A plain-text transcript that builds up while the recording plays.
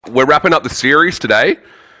We're wrapping up the series today.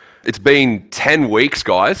 It's been 10 weeks,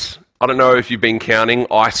 guys. I don't know if you've been counting.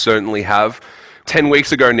 I certainly have. 10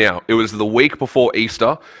 weeks ago now, it was the week before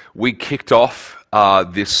Easter, we kicked off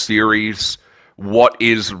this series, What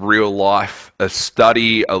is Real Life? A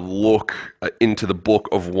study, a look into the book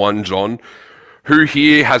of 1 John. Who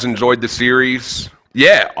here has enjoyed the series?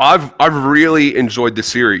 Yeah, I've really enjoyed this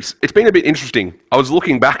series. It's been a bit interesting. I was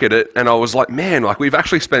looking back at it and I was like, man, we've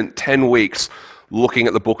actually spent 10 weeks looking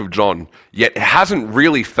at the book of John, yet it hasn't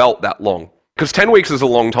really felt that long. Because 10 weeks is a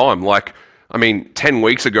long time. 10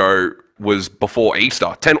 weeks ago was before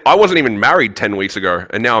Easter. I wasn't even married 10 weeks ago,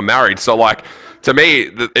 and now I'm married. So to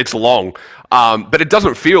me, it's long, but it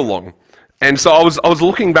doesn't feel long. And so I was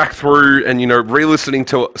looking back through and, re-listening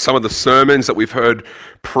to some of the sermons that we've heard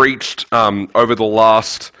preached over the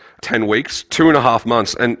last 10 weeks, 2.5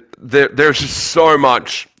 months. And there's just so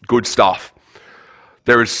much good stuff.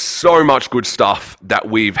 There is so much good stuff that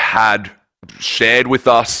we've had shared with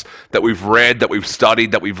us, that we've read, that we've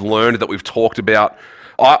studied, that we've learned, that we've talked about.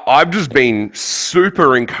 I've just been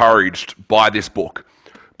super encouraged by this book,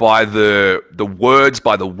 by the words,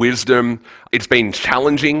 by the wisdom. It's been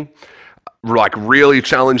challenging, really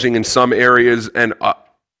challenging in some areas. And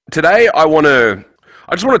today I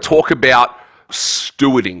just want to talk about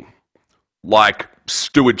stewarding,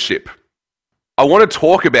 stewardship. I want to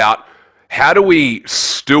talk about how do we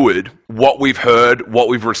steward what we've heard, what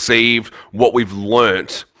we've received, what we've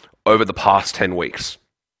learnt over the past 10 weeks.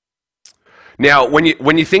 Now, when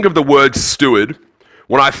you think of the word steward,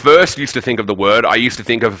 when I first used to think of the word, I used to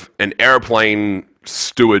think of an airplane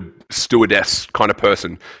stewardess kind of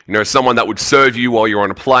person. Someone that would serve you while you're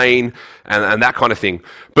on a plane and that kind of thing.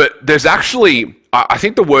 But there's actually, I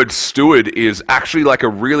think the word steward is actually a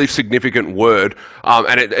really significant word,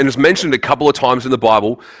 and it's mentioned a couple of times in the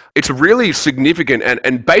Bible. It's really significant,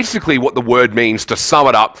 and basically what the word means, to sum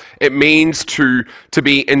it up, it means to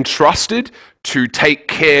be entrusted to take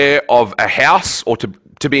care of a house, or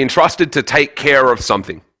to be entrusted to take care of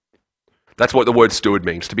something. That's what the word steward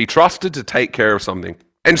means, to be trusted to take care of something.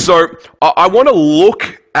 And so I want to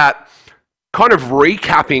look at kind of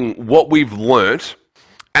recapping what we've learnt,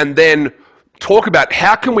 and then talk about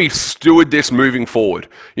how can we steward this moving forward.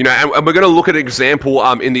 And we're going to look at an example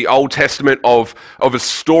in the Old Testament of a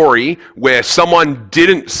story where someone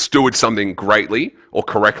didn't steward something greatly or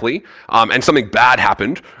correctly, and something bad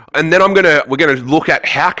happened. And then we're going to look at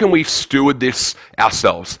how can we steward this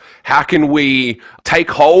ourselves? How can we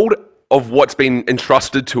take hold of what's been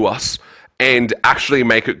entrusted to us and actually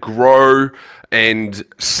make it grow and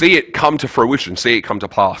see it come to fruition, see it come to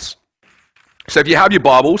pass. So if you have your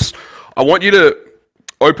Bibles, I want you to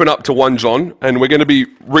open up to 1 John, and we're going to be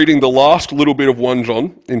reading the last little bit of 1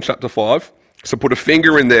 John in chapter 5. So put a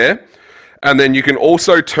finger in there, and then you can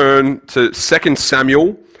also turn to 2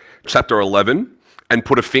 Samuel chapter 11 and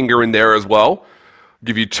put a finger in there as well.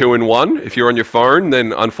 Give you 2 in 1. If you're on your phone,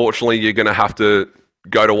 then unfortunately you're going to have to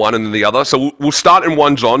go to one and then the other. So we'll start in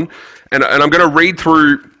 1 John, and I'm going to read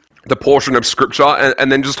through the portion of Scripture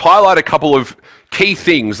and then just highlight a couple of key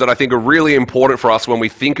things that I think are really important for us when we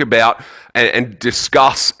think about and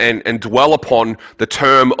discuss and dwell upon the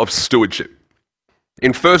term of stewardship.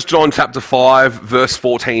 In 1 John chapter 5, verse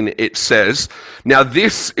 14, it says, "Now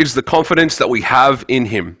this is the confidence that we have in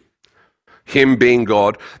him," him being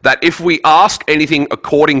God, "that if we ask anything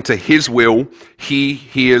according to his will, he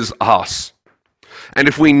hears us. And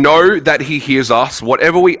if we know that he hears us,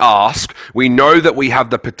 whatever we ask, we know that we have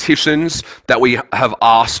the petitions that we have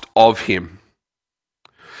asked of him.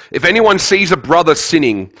 If anyone sees a brother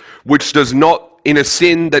sinning, in a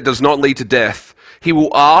sin that does not lead to death, he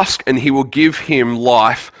will ask and he will give him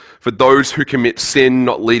life for those who commit sin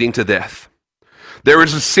not leading to death. There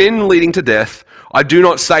is a sin leading to death. I do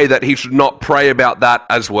not say that he should not pray about that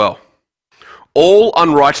as well. All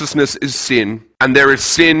unrighteousness is sin, and there is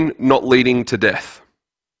sin not leading to death.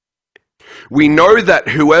 We know that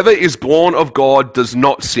whoever is born of God does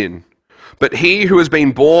not sin, but he who has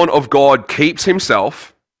been born of God keeps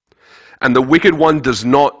himself, and the wicked one does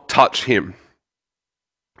not touch him.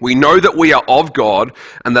 We know that we are of God,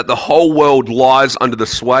 and that the whole world lies under the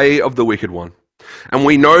sway of the wicked one. And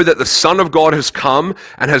we know that the Son of God has come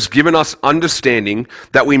and has given us understanding,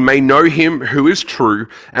 that we may know him who is true,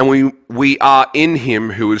 and we are in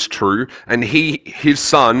him who is true, and his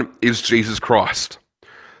Son is Jesus Christ.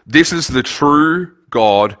 This is the true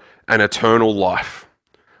God and eternal life.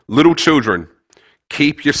 Little children,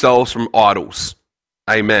 keep yourselves from idols.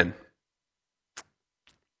 Amen."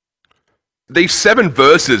 These 7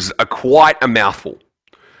 verses are quite a mouthful.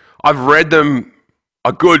 I've read them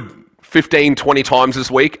a good 15, 20 times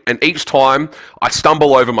this week, and each time I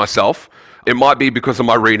stumble over myself. It might be because of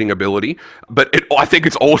my reading ability, but I think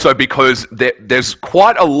it's also because there's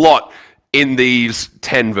quite a lot in these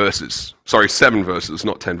 10 verses. Sorry, 7 verses,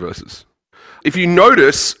 not 10 verses. If you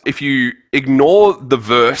notice, if you ignore the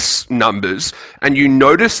verse numbers and you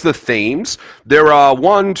notice the themes, there are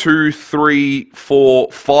 1, 2, 3,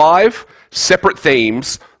 4, 5 separate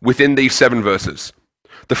themes within these 7 verses.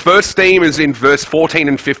 The first theme is in verse 14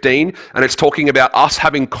 and 15, and it's talking about us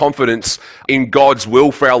having confidence in God's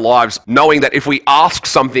will for our lives, knowing that if we ask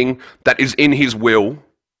something that is in his will,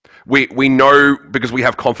 we know because we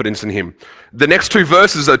have confidence in him. The next 2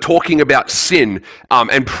 verses are talking about sin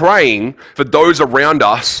and praying for those around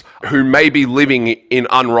us who may be living in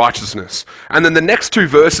unrighteousness. And then the next 2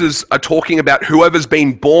 verses are talking about whoever's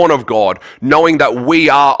been born of God, knowing that we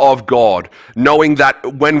are of God, knowing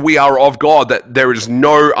that when we are of God, that there is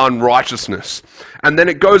no unrighteousness. And then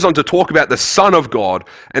it goes on to talk about the Son of God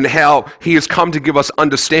and how he has come to give us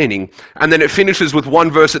understanding. And then it finishes with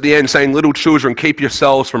 1 verse at the end saying, "Little children, keep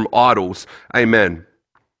yourselves from idols." Amen.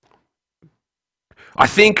 I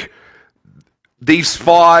think these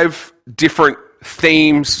 5 different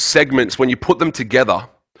themes, segments, when you put them together,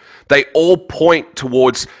 they all point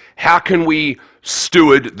towards how can we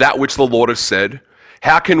steward that which the Lord has said?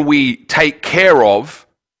 How can we take care of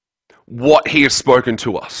what he has spoken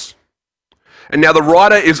to us? And now the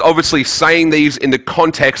writer is obviously saying these in the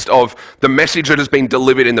context of the message that has been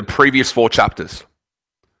delivered in the previous 4 chapters.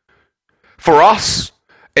 For us,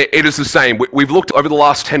 it is the same. We've looked over the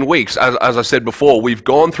last 10 weeks, as I said before, we've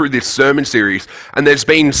gone through this sermon series, and there's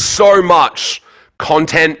been so much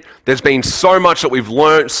content, there's been so much that we've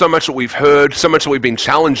learned, so much that we've heard, so much that we've been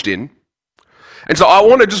challenged in. And so I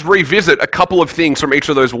want to just revisit a couple of things from each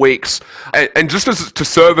of those weeks, and just to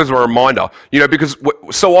serve as a reminder, because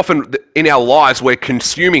so often in our lives we're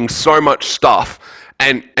consuming so much stuff,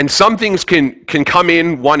 and some things can come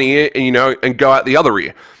in one ear and go out the other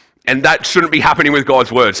ear. And that shouldn't be happening with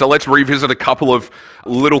God's word. So let's revisit a couple of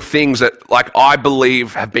little things that, I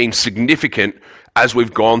believe have been significant as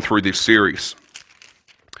we've gone through this series.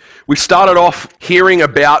 We started off hearing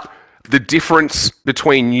about the difference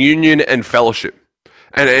between union and fellowship,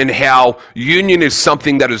 and how union is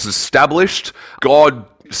something that is established. God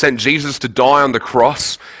sent Jesus to die on the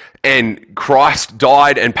cross, and Christ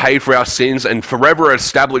died and paid for our sins and forever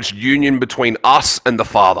established union between us and the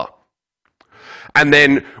Father. And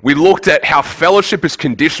then we looked at how fellowship is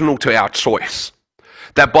conditional to our choice.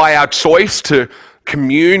 That by our choice to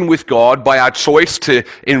commune with God, by our choice to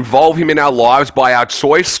involve him in our lives, by our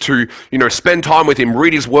choice to, spend time with him,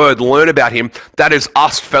 read his word, learn about him, that is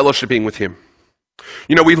us fellowshipping with him.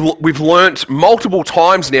 We've learnt multiple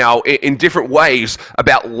times now in different ways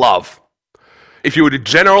about love. If you were to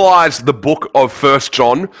generalize the book of 1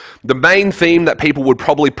 John, the main theme that people would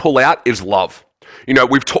probably pull out is love.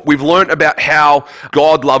 We've learned about how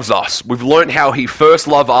God loves us. We've learned how he first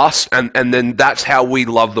loved us, and then that's how we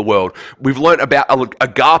love the world. We've learned about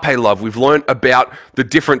agape love. We've learned about the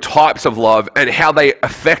different types of love and how they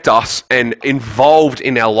affect us and involved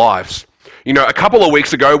in our lives. A couple of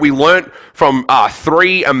weeks ago, we learned from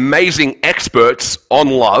 3 amazing experts on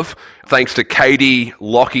love, thanks to Katie,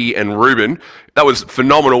 Lockie, and Ruben. That was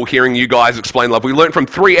phenomenal hearing you guys explain love. We learned from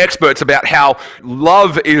 3 experts about how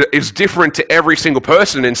love is different to every single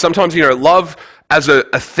person. And sometimes, love as a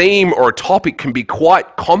theme or a topic can be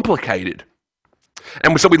quite complicated.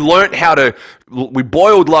 And so we learned we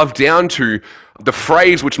boiled love down to the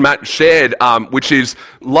phrase which Matt shared, which is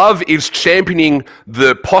love is championing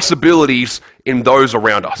the possibilities in those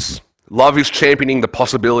around us. Love is championing the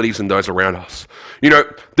possibilities in those around us. There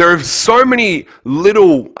are so many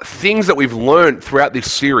little things that we've learned throughout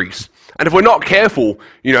this series. And if we're not careful,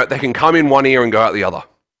 they can come in one ear and go out the other.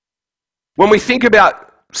 When we think about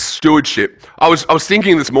stewardship, I was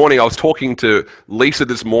thinking this morning, I was talking to Lisa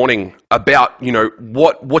this morning about,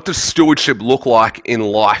 what does stewardship look like in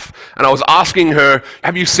life? And I was asking her,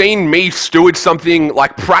 have you seen me steward something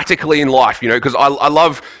practically in life? Because I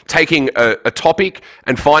love taking a topic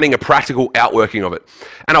and finding a practical outworking of it.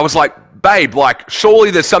 And I was like, babe,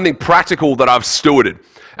 surely there's something practical that I've stewarded.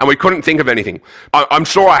 And we couldn't think of anything. I'm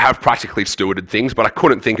sure I have practically stewarded things, but I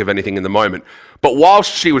couldn't think of anything in the moment. But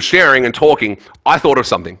whilst she was sharing and talking, I thought of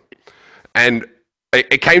something. And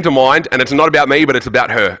it came to mind, and it's not about me, but it's about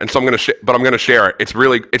her. And so I'm going to share it.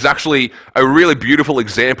 It's actually a really beautiful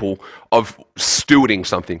example of stewarding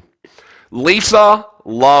something. Lisa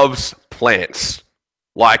loves plants.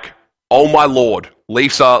 Oh my Lord,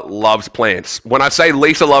 Lisa loves plants. When I say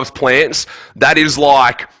Lisa loves plants, that is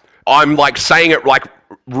I'm saying it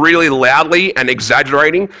really loudly and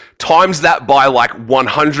exaggerating, times that by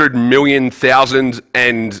 100 million thousand,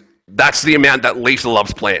 and that's the amount that Lisa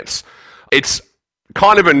loves plants. It's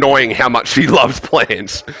kind of annoying how much she loves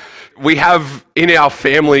plants. We have in our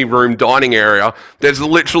family room dining area, there's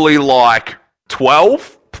literally like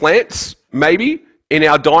 12 plants, maybe, in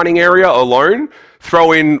our dining area alone.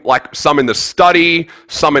 Throw in like some in the study,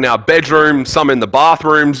 some in our bedroom, some in the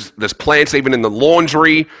bathrooms. There's plants even in the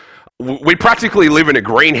laundry. We practically live in a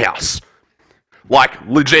greenhouse. Like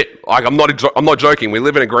legit, like I'm not joking. We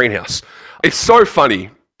live in a greenhouse. It's so funny.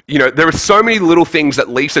 You know, there are so many little things that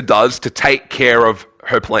Lisa does to take care of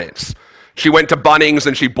her plants. She went to Bunnings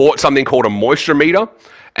and she bought something called a moisture meter.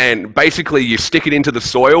 And basically you stick it into the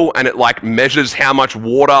soil and it like measures how much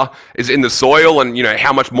water is in the soil and, you know,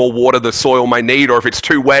 how much more water the soil may need, or if it's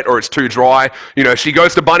too wet or it's too dry. You know, she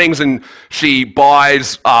goes to Bunnings and she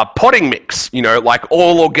buys potting mix, you know, like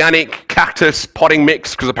all organic cactus potting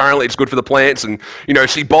mix, because apparently it's good for the plants. And, you know,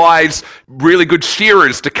 she buys really good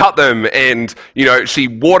shearers to cut them, and, you know, she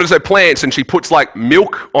waters her plants and she puts like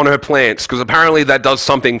milk on her plants because apparently that does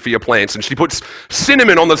something for your plants. And she puts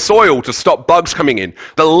cinnamon on the soil to stop bugs coming in.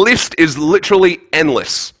 The list is literally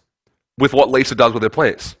endless with what Lisa does with her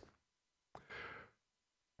plants.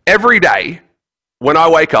 Every day when I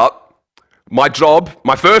wake up, my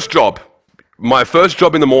first job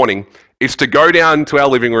in the morning is to go down to our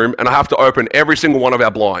living room and I have to open every single one of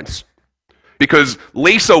our blinds. Because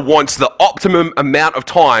Lisa wants the optimum amount of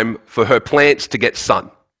time for her plants to get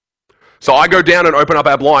sun. So I go down and open up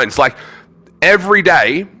our blinds. Like every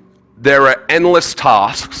day, there are endless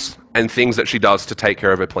tasks and things that she does to take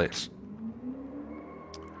care of her plants.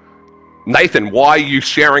 Nathan, why are you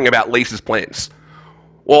sharing about Lisa's plants?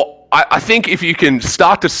 Well, I think if you can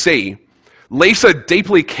start to see, Lisa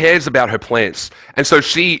deeply cares about her plants, and so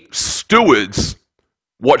she stewards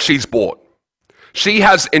what she's bought. She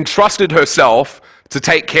has entrusted herself to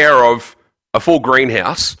take care of a full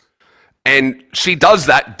greenhouse, and she does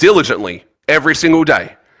that diligently every single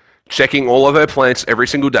day. Checking all of her plants every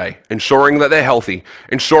single day, ensuring that they're healthy,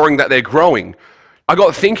 ensuring that they're growing. I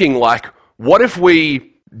got thinking, like, what if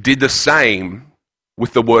we did the same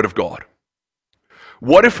with the Word of God?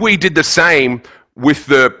 What if we did the same with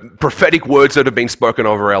the prophetic words that have been spoken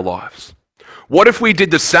over our lives? What if we did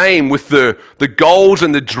the same with the goals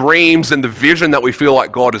and the dreams and the vision that we feel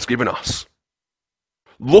like God has given us?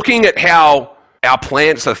 Looking at how our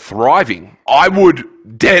plants are thriving, I would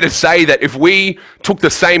dare to say that if we took the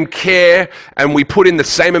same care and we put in the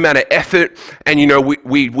same amount of effort and, you know,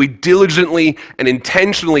 we diligently and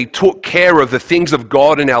intentionally took care of the things of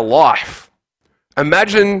God in our life,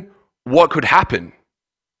 imagine what could happen.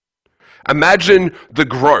 Imagine the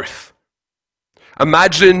growth.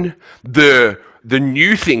 Imagine the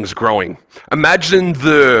new things growing. Imagine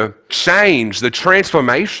the change, the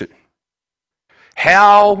transformation.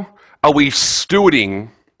 How are we stewarding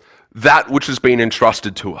that which has been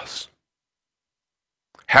entrusted to us?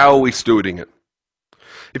 How are we stewarding it?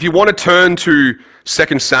 If you want to turn to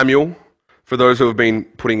 2 Samuel, for those who have been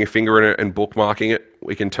putting a finger in it and bookmarking it,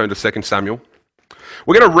 we can turn to 2 Samuel.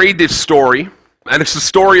 We're going to read this story, and it's the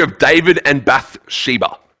story of David and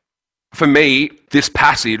Bathsheba. For me, this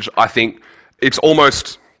passage, I think, it's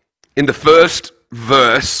almost, in the first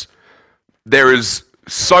verse, there is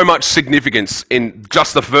so much significance in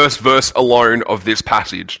just the first verse alone of this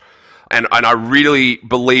passage. And I really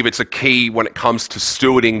believe it's a key when it comes to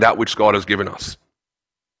stewarding that which God has given us.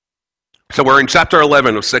 So we're in chapter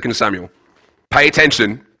 11 of 2 Samuel. Pay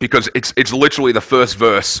attention, because it's literally the first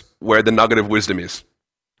verse where the nugget of wisdom is.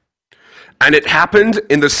 And it happened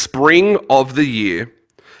in the spring of the year,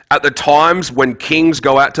 at the times when kings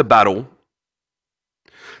go out to battle,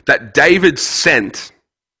 that David sent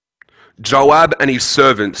Joab and his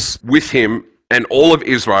servants with him and all of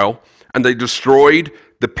Israel, and they destroyed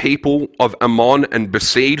the people of Ammon and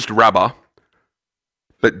besieged Rabbah,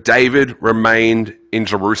 but David remained in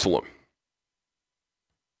Jerusalem.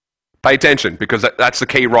 Pay attention, because that's the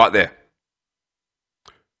key right there.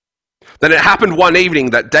 Then it happened one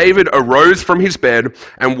evening that David arose from his bed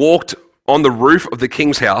and walked on the roof of the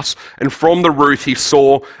king's house, and from the roof he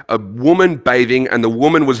saw a woman bathing, and the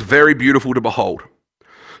woman was very beautiful to behold.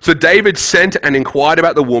 So David sent and inquired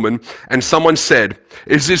about the woman, and someone said,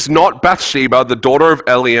 "Is this not Bathsheba, the daughter of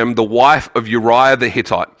Eliam, the wife of Uriah the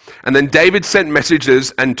Hittite?" And then David sent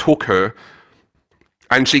messengers and took her,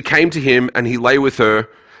 and she came to him, and he lay with her,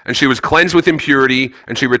 and she was cleansed with impurity,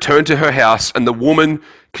 and she returned to her house, and the woman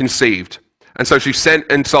conceived. And so she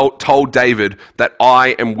sent and told David that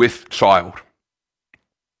I am with child.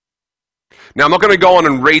 Now, I'm not going to go on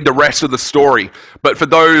and read the rest of the story, but for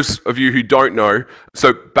those of you who don't know,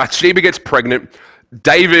 so Bathsheba gets pregnant.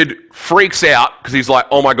 David freaks out because he's like,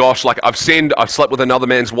 oh my gosh, like I've sinned, I've slept with another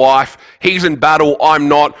man's wife. He's in battle, I'm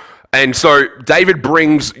not. And so David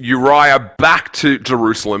brings Uriah back to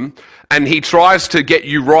Jerusalem, and he tries to get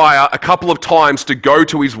Uriah a couple of times to go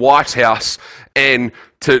to his wife's house and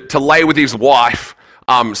to lay with his wife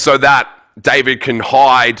so that David can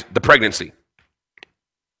hide the pregnancy.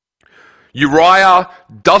 Uriah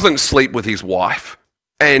doesn't sleep with his wife.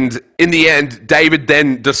 And in the end, David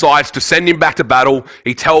then decides to send him back to battle.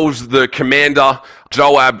 He tells the commander,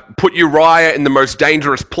 Joab, put Uriah in the most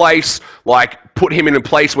dangerous place, like put him in a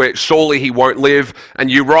place where surely he won't live.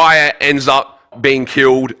 And Uriah ends up being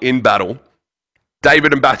killed in battle.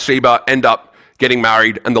 David and Bathsheba end up getting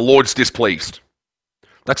married, and the Lord's displeased.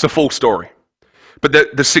 That's the full story.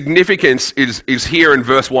 But the significance is here in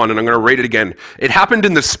verse 1, and I'm going to read it again. It happened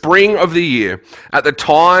in the spring of the year, at the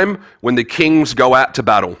time when the kings go out to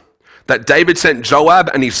battle, that David sent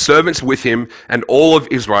Joab and his servants with him and all of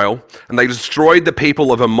Israel, and they destroyed the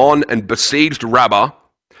people of Ammon and besieged Rabbah,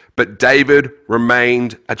 but David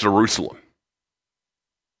remained at Jerusalem.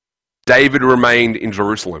 David remained in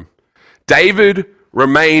Jerusalem. David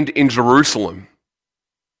remained in Jerusalem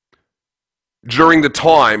during the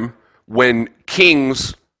time when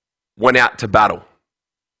kings went out to battle.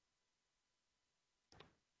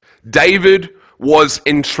 David was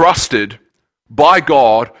entrusted by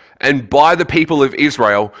God and by the people of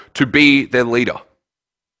Israel to be their leader.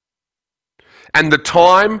 And the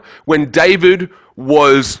time when David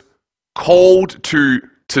was called to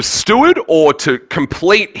steward or to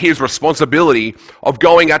complete his responsibility of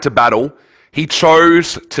going out to battle, he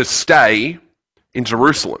chose to stay in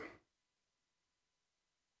Jerusalem.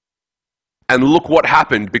 And look what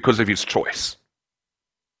happened because of his choice.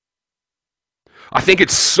 I think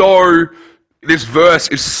this verse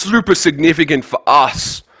is super significant for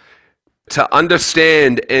us to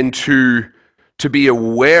understand and to be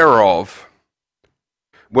aware of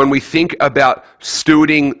when we think about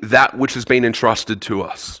stewarding that which has been entrusted to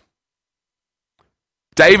us.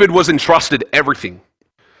 David was entrusted everything,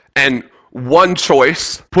 and one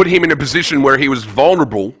choice put him in a position where he was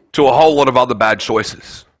vulnerable to a whole lot of other bad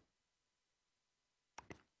choices.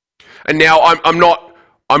 And now I'm not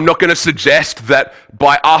going to suggest that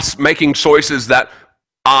by us making choices that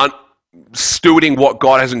aren't stewarding what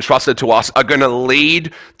God has entrusted to us are going to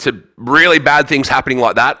lead to really bad things happening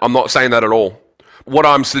like that. I'm not saying that at all. What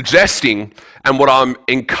I'm suggesting and what I'm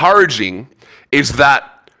encouraging is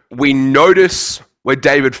that we notice where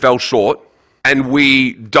David fell short and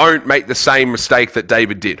we don't make the same mistake that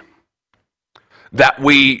David did. That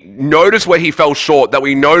we notice where he fell short, that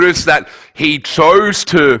we notice that he chose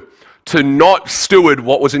to not steward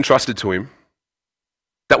what was entrusted to him,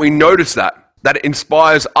 that we notice that it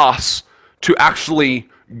inspires us to actually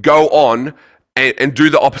go on and do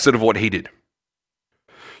the opposite of what he did.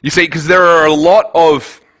 You see, because there are a lot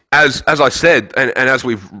of, as I said, and as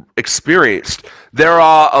we've experienced, there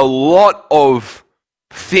are a lot of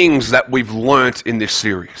things that we've learnt in this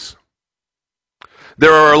series.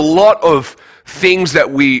 There are a lot of things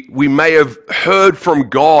that we may have heard from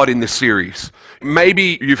God in this series.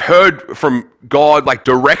 Maybe you've heard from God like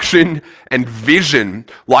direction and vision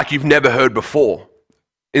like you've never heard before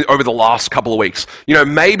over the last couple of weeks. You know,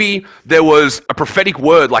 maybe there was a prophetic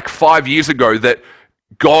word like 5 years ago that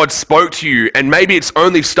God spoke to you, and maybe it's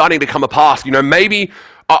only starting to come past. You know, maybe,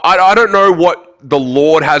 I don't know what the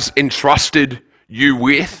Lord has entrusted you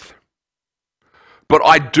with, but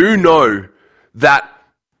I do know that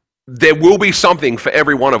there will be something for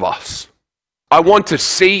every one of us. I want to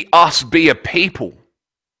see us be a people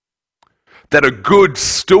that are good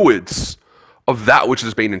stewards of that which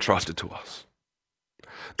has been entrusted to us.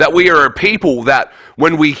 That we are a people that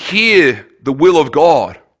when we hear the will of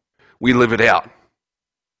God, we live it out.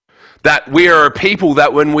 That we are a people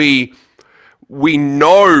that when we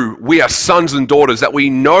know we are sons and daughters, that we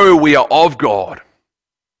know we are of God,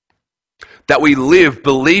 that we live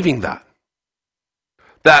believing that.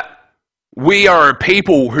 That we are a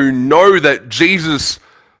people who know that Jesus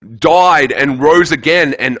died and rose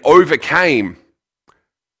again and overcame,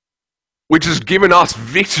 which has given us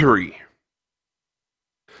victory.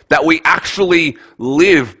 That we actually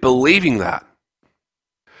live believing that.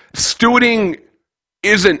 Stewarding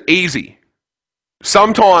isn't easy.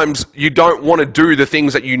 Sometimes you don't want to do the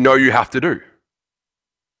things that you know you have to do.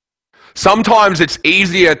 Sometimes it's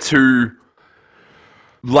easier to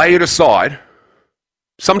lay it aside.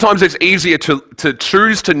 Sometimes it's easier to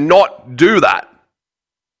choose to not do that.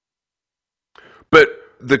 But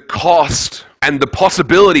the cost and the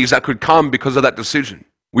possibilities that could come because of that decision,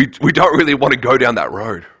 we don't really want to go down that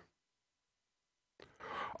road.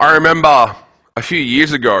 I remember a few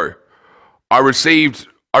years ago, I received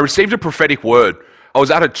a prophetic word. I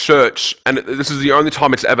was at a church, and this is the only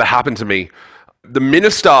time it's ever happened to me. the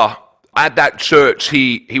minister at that church,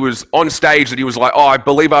 he was on stage and he was like, oh, I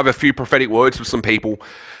believe I have a few prophetic words for some people.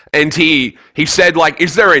 And he said, like,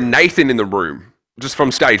 is there a Nathan in the room? Just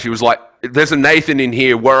from stage. He was like, there's a Nathan in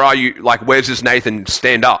here. Where are you? Like, where's this Nathan?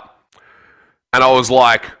 Stand up. And I was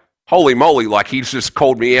like, holy moly, like, he's just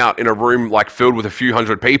called me out in a room, like, filled with a few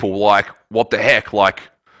hundred people. Like, what the heck? Like,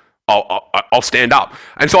 I'll stand up.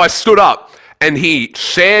 And so I stood up and he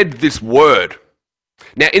shared this word.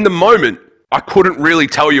 Now, in the moment, I couldn't really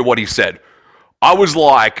tell you what he said. I was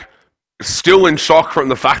like still in shock from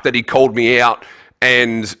the fact that he called me out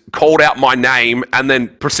and called out my name and then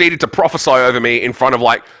proceeded to prophesy over me in front of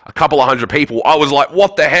like a couple of hundred people. I was like,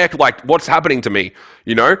 what the heck? Like, what's happening to me?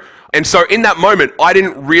 You know? And so in that moment, I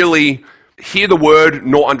didn't really hear the word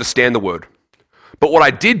nor understand the word. But what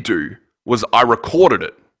I did do was I recorded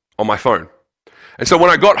it on my phone. And so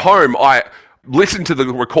when I got home, I listened to the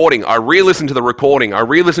recording, I re-listened to the recording, I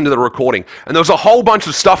re-listened to the recording, and there was a whole bunch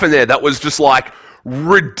of stuff in there that was just like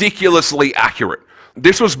ridiculously accurate.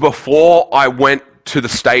 This was before I went to the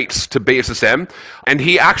States to BSSM, and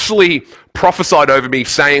he actually prophesied over me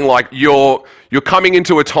saying like, you're coming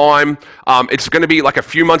into a time, it's going to be like a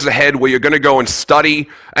few months ahead where you're going to go and study.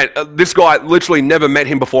 And this guy, literally never met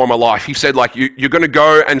him before in my life. He said like, you're going to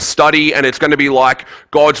go and study, and it's going to be like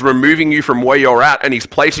God's removing you from where you're at and he's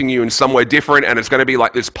placing you in somewhere different, and it's going to be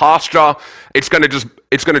like this pasture. It's going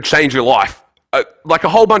to change your life. Like a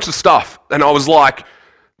whole bunch of stuff. And I was like,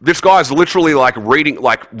 this guy's literally like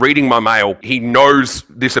reading my mail. He knows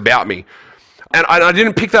this about me. And I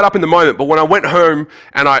didn't pick that up in the moment, but when I went home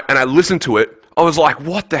and I listened to it, I was like,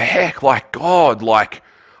 what the heck? Like, God, like,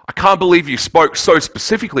 I can't believe you spoke so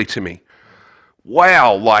specifically to me.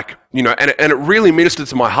 Wow, like, you know, and it really ministered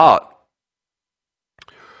to my heart.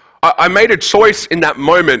 I made a choice in that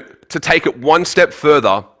moment to take it one step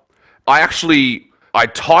further. I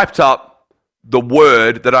typed up the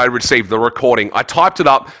word that I received, the recording. I typed it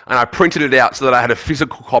up and I printed it out so that I had a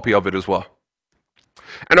physical copy of it as well.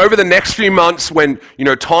 And over the next few months when, you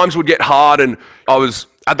know, times would get hard, and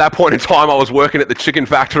at that point in time, I was working at the chicken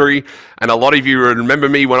factory, and a lot of you remember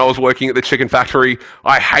me when I was working at the chicken factory.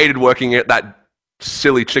 I hated working at that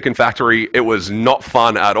silly chicken factory. It was not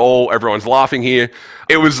fun at all. Everyone's laughing here.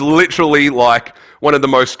 It was literally like one of the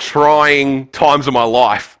most trying times of my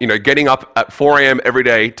life, you know, getting up at 4 a.m. every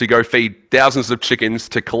day to go feed thousands of chickens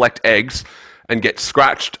to collect eggs and get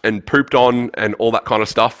scratched and pooped on and all that kind of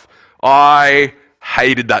stuff. I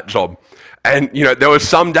hated that job. And, you know, there were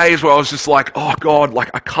some days where I was just like, oh God,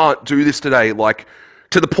 like I can't do this today. Like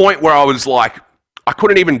to the point where I was like, I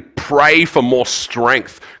couldn't even pray for more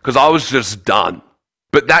strength because I was just done.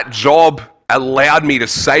 But that job allowed me to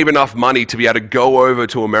save enough money to be able to go over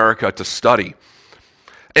to America to study.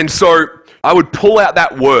 And so I would pull out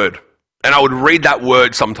that word and I would read that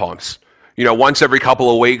word sometimes, you know, once every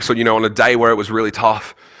couple of weeks, or, you know, on a day where it was really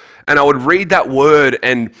tough. And I would read that word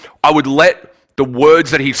and I would let the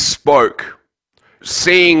words that he spoke,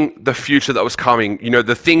 seeing the future that was coming, you know,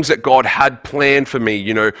 the things that God had planned for me,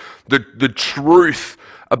 you know, the truth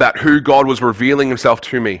about who God was revealing himself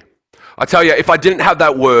to me. I tell you, if I didn't have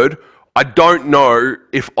that word, I don't know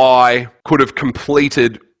if I could have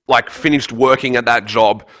finished working at that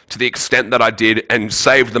job to the extent that I did and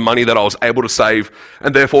saved the money that I was able to save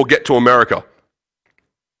and therefore get to America.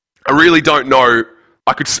 I really don't know.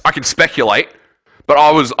 I could speculate, but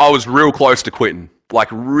I was real close to quitting, like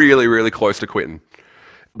really, really close to quitting.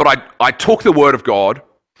 But I took the word of God,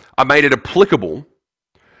 I made it applicable,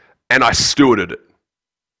 and I stewarded it.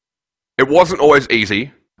 It wasn't always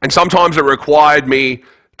easy, and sometimes it required me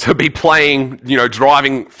to be playing, you know,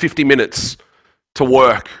 driving 50 minutes to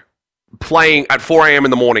work, playing at 4 a.m.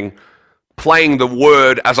 in the morning, playing the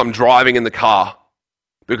word as I'm driving in the car,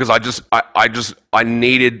 because I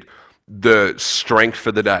needed the strength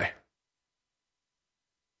for the day.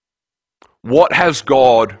 What has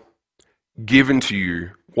God given to you?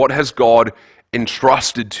 What has God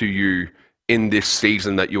entrusted to you in this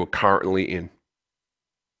season that you are currently in?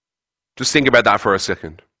 Just think about that for a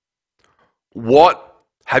second. What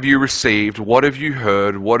have you received? What have you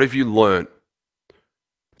heard? What have you learnt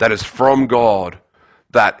that is from God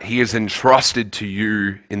that he has entrusted to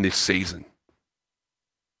you in this season?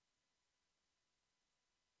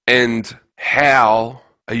 And how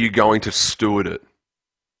are you going to steward it?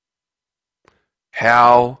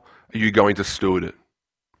 How are you going to steward it?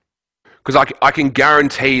 Because I can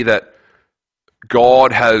guarantee that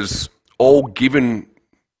God has all given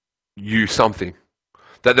you something.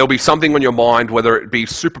 That there'll be something on your mind, whether it be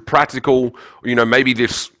super practical, or, you know, maybe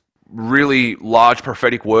this really large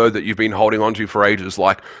prophetic word that you've been holding on to for ages,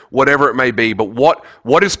 like whatever it may be. But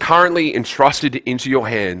what is currently entrusted into your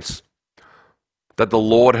hands, that the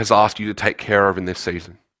Lord has asked you to take care of in this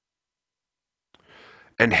season?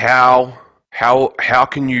 And how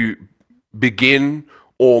can you begin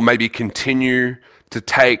or maybe continue to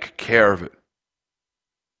take care of it?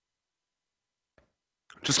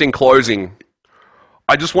 Just in closing,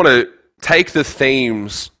 I just want to take the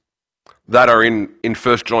themes that are in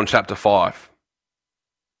 1 John chapter 5.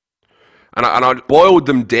 And I boiled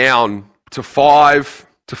them down to five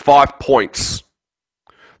points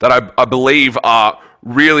that I believe are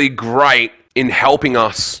really great in helping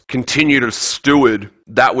us continue to steward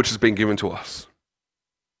that which has been given to us.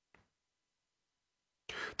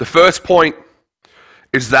 The first point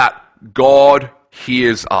is that God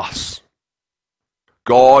hears us.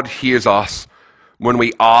 God hears us when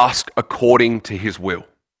we ask according to his will.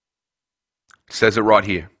 It says it right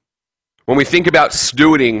here. When we think about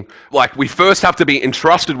stewarding, like we first have to be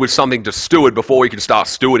entrusted with something to steward before we can start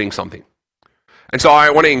stewarding something. And so I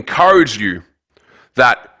want to encourage you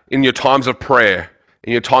that in your times of prayer,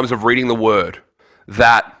 in your times of reading the word,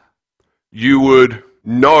 that you would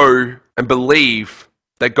know and believe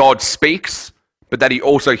that God speaks, but that he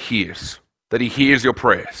also hears, that he hears your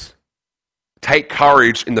prayers. Take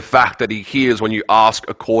courage in the fact that he hears when you ask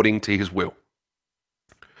according to his will.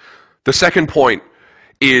 The second point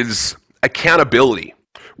is accountability.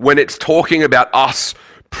 When it's talking about us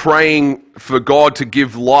praying for God to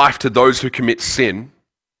give life to those who commit sin,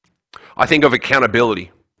 I think of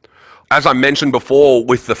accountability. As I mentioned before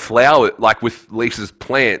with the flower, like with Lisa's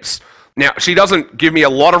plants, now she doesn't give me a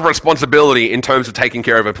lot of responsibility in terms of taking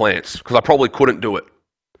care of her plants, because I probably couldn't do it.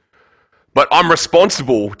 But I'm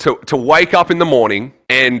responsible to wake up in the morning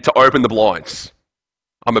and to open the blinds.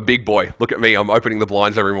 I'm a big boy. Look at me, I'm opening the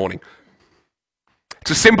blinds every morning.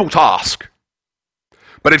 It's a simple task,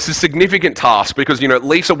 but it's a significant task because,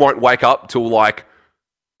 Lisa won't wake up till 11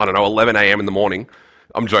 a.m. in the morning.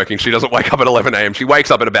 I'm joking, she doesn't wake up at 11 a.m. She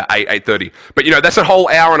wakes up at about 8:30. But, that's a whole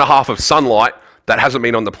hour and a half of sunlight that hasn't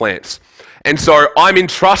been on the plants. And so I'm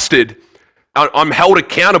entrusted, I'm held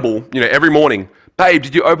accountable, every morning. Babe,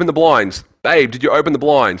 did you open the blinds? Babe, did you open the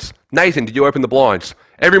blinds? Nathan, did you open the blinds?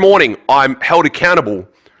 Every morning I'm held accountable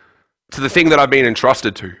to the thing that I've been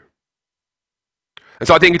entrusted to. And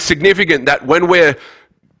so I think it's significant that when we're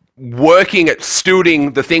working at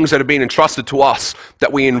stewarding the things that have been entrusted to us,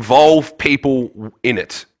 that we involve people in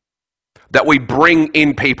it, that we bring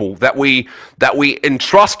in people, that we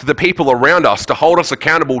entrust the people around us to hold us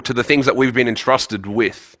accountable to the things that we've been entrusted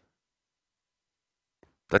with.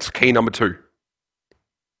 That's key number 2.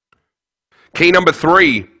 Key number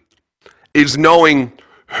 3 is knowing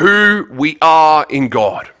who we are in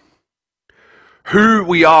God. Who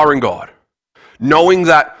we are in God. Knowing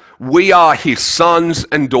that we are his sons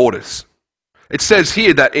and daughters. It says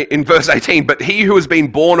here that in verse 18, but he who has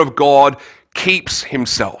been born of God keeps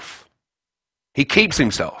himself. He keeps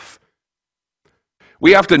himself.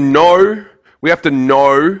 We have to know, we have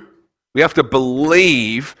to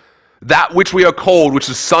believe that which we are called, which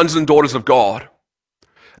is sons and daughters of God.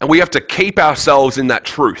 And we have to keep ourselves in that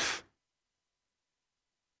truth.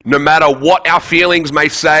 No matter what our feelings may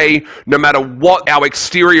say, no matter what our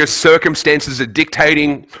exterior circumstances are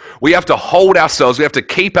dictating, we have to hold ourselves, we have to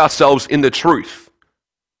keep ourselves in the truth.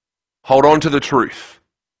 Hold on to the truth.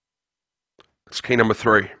 That's key number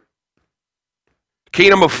 3. Key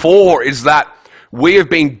number 4 is that we have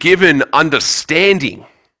been given understanding.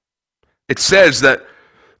 It says that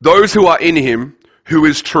those who are in him, who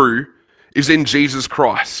is true, is in Jesus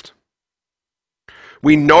Christ.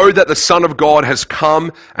 We know that the Son of God has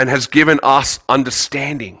come and has given us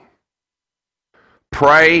understanding.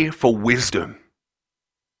 Pray for wisdom.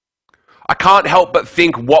 I can't help but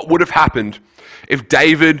think what would have happened if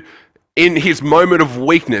David, in his moment of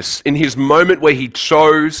weakness, in his moment where he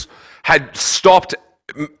chose, had stopped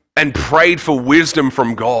and prayed for wisdom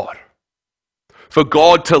from God. For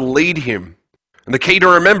God to lead him. And the key to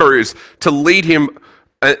remember is to lead him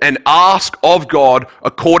and ask of God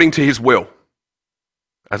according to his will.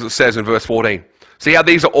 As it says in verse 14. See how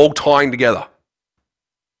these are all tying together.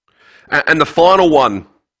 And the final one,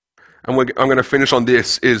 and I'm going to finish on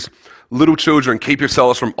this, is little children, keep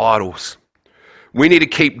yourselves from idols. We need to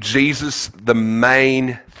keep Jesus the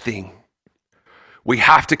main thing. We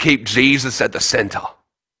have to keep Jesus at the center.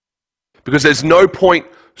 Because there's no point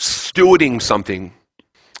stewarding something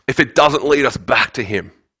if it doesn't lead us back to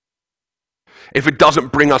him. If it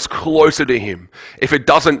doesn't bring us closer to him, if it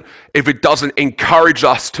doesn't encourage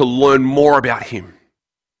us to learn more about him.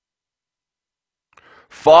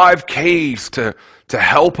 5 keys to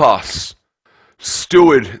help us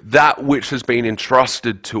steward that which has been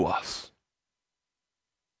entrusted to us.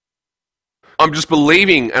 I'm just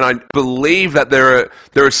believing, and I believe that there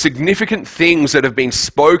are significant things that have been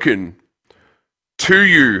spoken to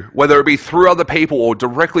you, whether it be through other people or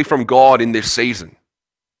directly from God in this season.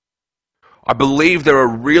 I believe there are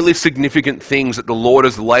really significant things that the Lord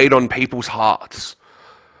has laid on people's hearts,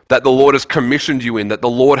 that the Lord has commissioned you in, that the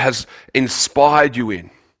Lord has inspired you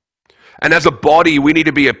in. And as a body, we need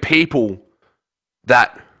to be a people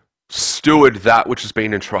that steward that which has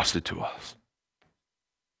been entrusted to us.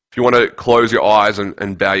 If you want to close your eyes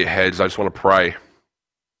and bow your heads, I just want to pray.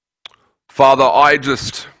 Father,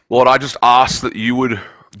 Lord, I just ask that you would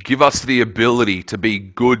give us the ability to be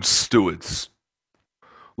good stewards.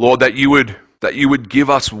 Lord, that you would give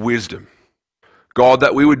us wisdom. God,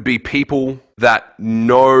 that we would be people that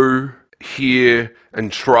know, hear,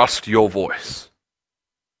 and trust your voice.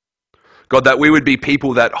 God, that we would be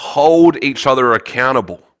people that hold each other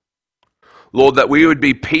accountable. Lord, that we would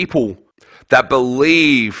be people that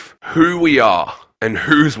believe who we are and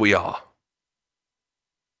whose we are.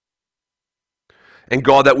 And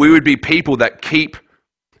God, that we would be people that keep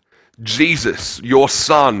Jesus, your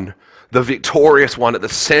Son, the victorious one, at the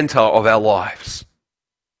center of our lives.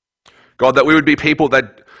 God, that we would be people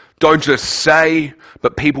that don't just say,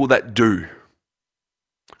 but people that do.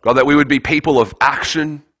 God, that we would be people of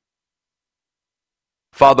action.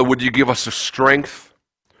 Father, would you give us the strength?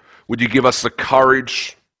 Would you give us the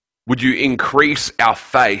courage? Would you increase our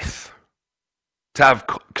faith to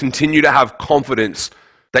continue to have confidence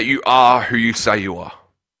that you are who you say you are,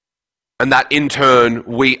 and that in turn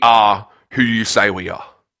we are who you say we are,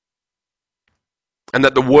 and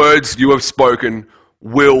that the words you have spoken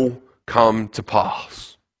will come to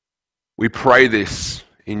pass. We pray this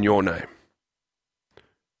in your name.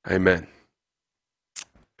 Amen.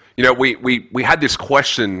 You know, we had this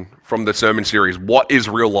question from the sermon series, what is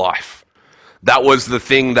real life? That was the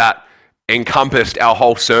thing that encompassed our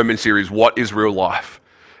whole sermon series, what is real life?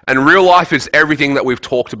 And real life is everything that we've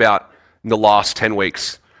talked about in the last 10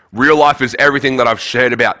 weeks. Real life is everything that I've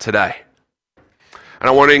shared about today. And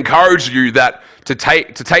I want to encourage you that to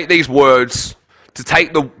take these words,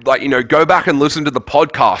 go back and listen to the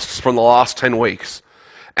podcasts from the last 10 weeks,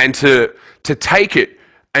 and to take it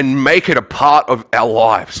and make it a part of our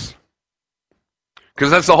lives.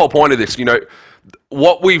 Because that's the whole point of this. You know,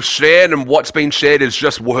 what we've shared and what's been shared is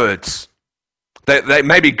just words. They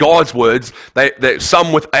may be God's words, they're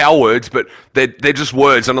some with our words, but they're just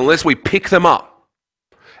words. And unless we pick them up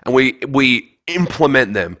and we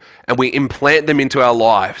implement them and we implant them into our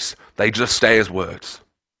lives, they just stay as words.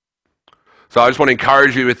 So I just want to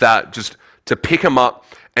encourage you with that, just to pick them up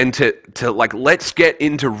and to let's get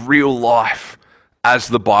into real life as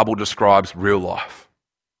the Bible describes real life.